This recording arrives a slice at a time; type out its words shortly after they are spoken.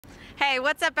Hey,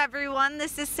 what's up everyone?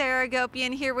 This is Sarah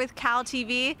Agopian here with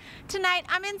CalTV. Tonight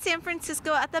I'm in San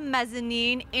Francisco at the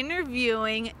Mezzanine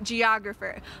interviewing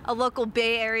Geographer, a local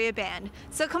Bay Area band.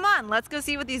 So come on, let's go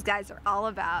see what these guys are all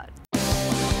about.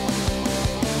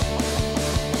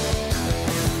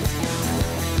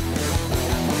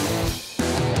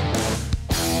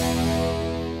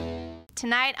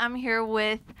 Tonight I'm here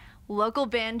with local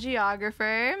band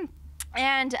Geographer.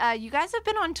 And you guys have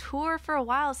been on tour for a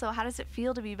while, so how does it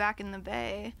feel to be back in the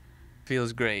Bay?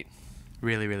 Feels great.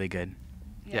 Really, really good.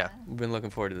 Yeah, we've been looking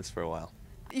forward to this for a while.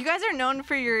 You guys are known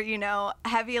for your,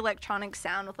 heavy electronic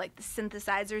sound with like the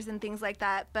synthesizers and things like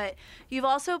that, but you've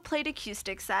also played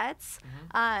acoustic sets.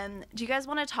 Do you guys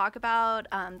want to talk about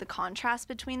the contrast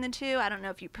between the two? I don't know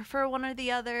if you prefer one or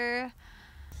the other.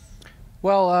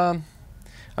 Well,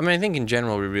 I think in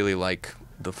general we really like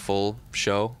the full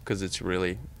show because it's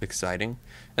really exciting,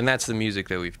 and that's the music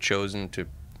that we've chosen to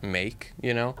make,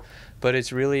 but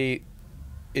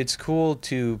it's cool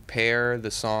to pare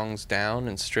the songs down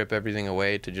and strip everything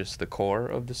away to just the core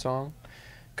of the song,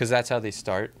 because that's how they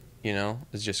start,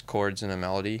 it's just chords and a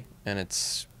melody, and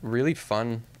it's really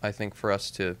fun, I think, for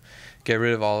us to get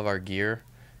rid of all of our gear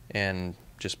and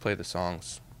just play the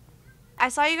songs. I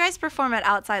saw you guys perform at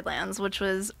Outside Lands, which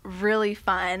was really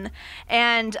fun,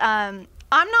 and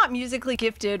I'm not musically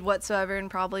gifted whatsoever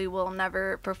and probably will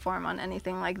never perform on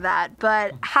anything like that,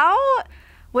 but how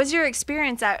was your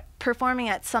experience at performing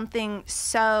at something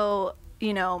so,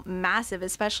 massive,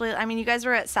 especially, you guys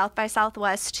were at South by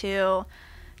Southwest too.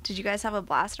 Did you guys have a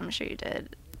blast? I'm sure you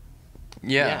did.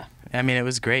 Yeah. It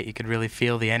was great. You could really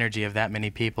feel the energy of that many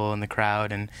people in the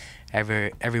crowd, and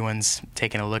everyone's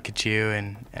taking a look at you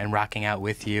and rocking out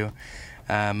with you.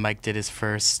 Mike did his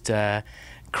first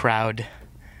crowd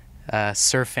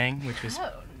surfing, which was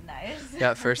nice.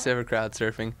 Yeah, first ever crowd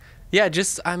surfing. Yeah,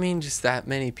 just that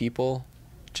many people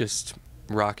just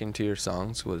rocking to your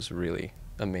songs was really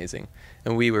amazing,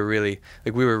 and we were really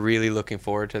looking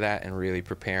forward to that and really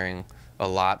preparing a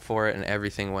lot for it, and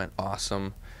everything went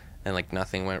awesome, and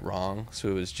nothing went wrong, so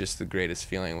it was just the greatest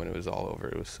feeling when it was all over.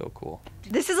 It was so cool.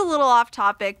 This is a little off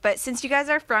topic, but since you guys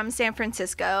are from San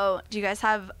Francisco, do you guys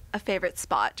have a favorite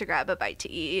spot to grab a bite to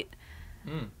eat?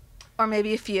 Or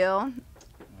maybe a few?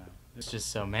 There's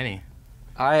just so many.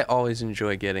 I always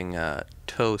enjoy getting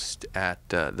toast at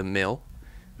the Mill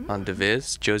on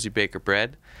DeViz, Josie Baker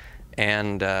Bread,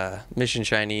 and Mission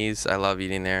Chinese. I love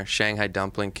eating there. Shanghai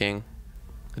Dumpling King.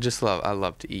 I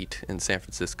love to eat in San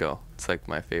Francisco. It's like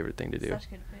my favorite thing to do. Such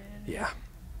good food. Yeah.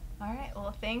 All right.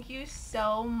 Well, thank you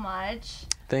so much.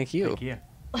 Thank you. Thank you.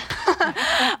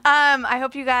 I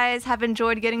hope you guys have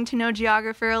enjoyed getting to know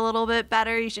Geographer a little bit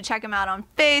better. You should check him out on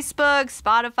Facebook,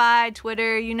 Spotify,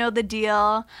 Twitter. You know the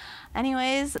deal.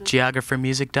 Anyways,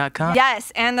 geographermusic.com.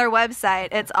 Yes, and their website.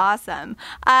 It's awesome.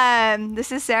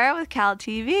 This is Sarah with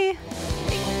CalTV.